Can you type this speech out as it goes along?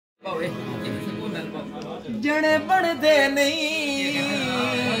जने बनदे नहीं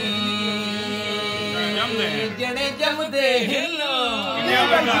जने जमदे हिलो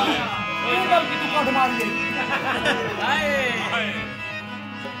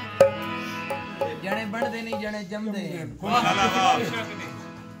जने बनदे नहीं जने जमदे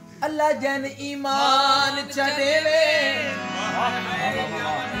अल्लाह जन ईमान चढ़ेवे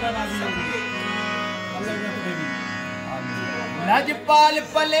लजपाल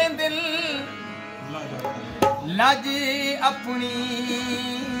पले दिल लज अपनी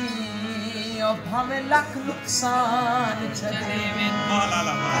भावे लख नुकसान छड़ेवे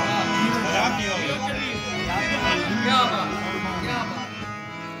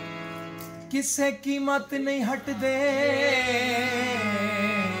किसे कीमत नहीं हटदे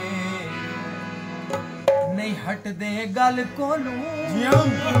नहीं हटदे गल कोलू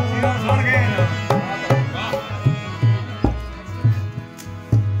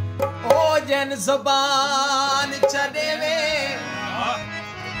ओ जन ज़बान चढ़ेवे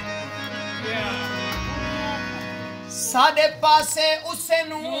साडे पासे उसे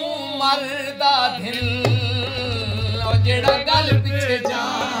नू मरदा दिल ओ जेड़ा गल पिछे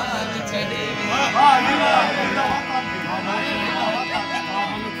जान चढ़ेवे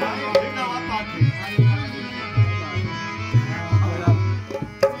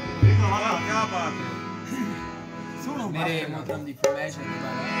मेरे मोहतरम दी फरमाइश है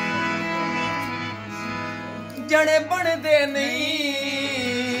जने बनदे नहीं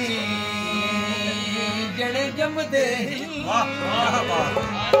जने जमदे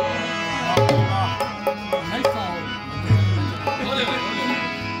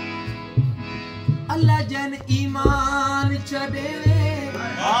अल्लाह जन ईमान चढ़ेवे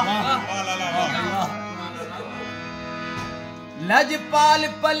लजपाल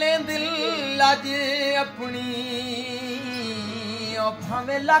पले दिल लज अपनी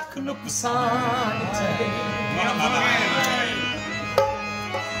भावे लख नुकसान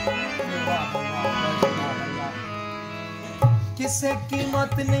किसे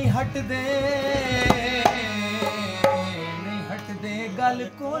कीमत नहीं हटदे गल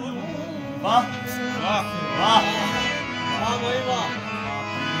कोलू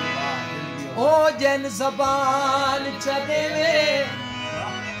ओ जन ज़बान चढ़ेवे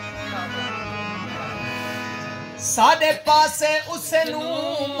साडे पासे उसे नू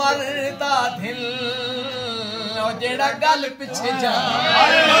मरदा दिल ओ जेड़ा गल पिछे जा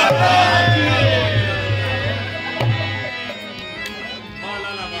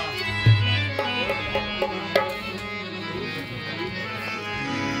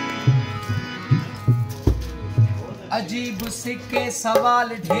अजीब सिक्के सवाल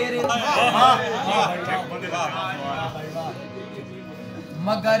ढेर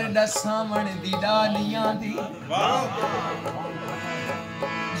मगर दसावण दी डालियां दी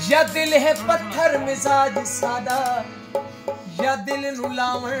या दिल है पत्थर मिजाज सादा या दिल नू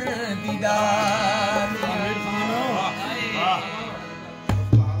लावण दी डालियां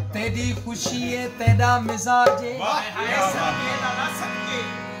तेरी खुशी है तेरा मिजाज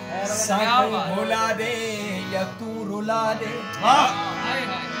सानू भुला दे या तू रुला दे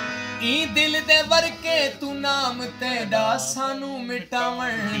ई दिल दे वरके तू नाम तेरा सानू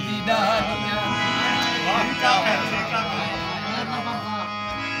मिटावण दी डालियां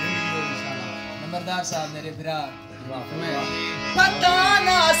नंबरदार साहब मेरे बिरा पता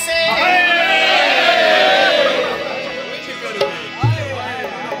ना से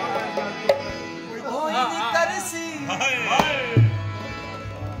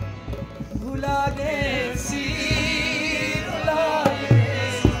भुला दे सी रुला दे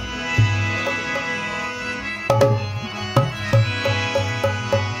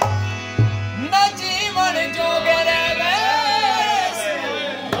न जीवन जोगे रहवे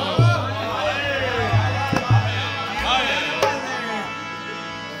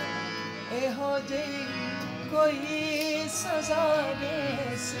एहो जी कोई सजा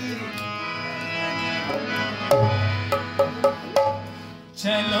दे सी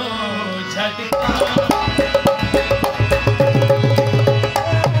चलो झटका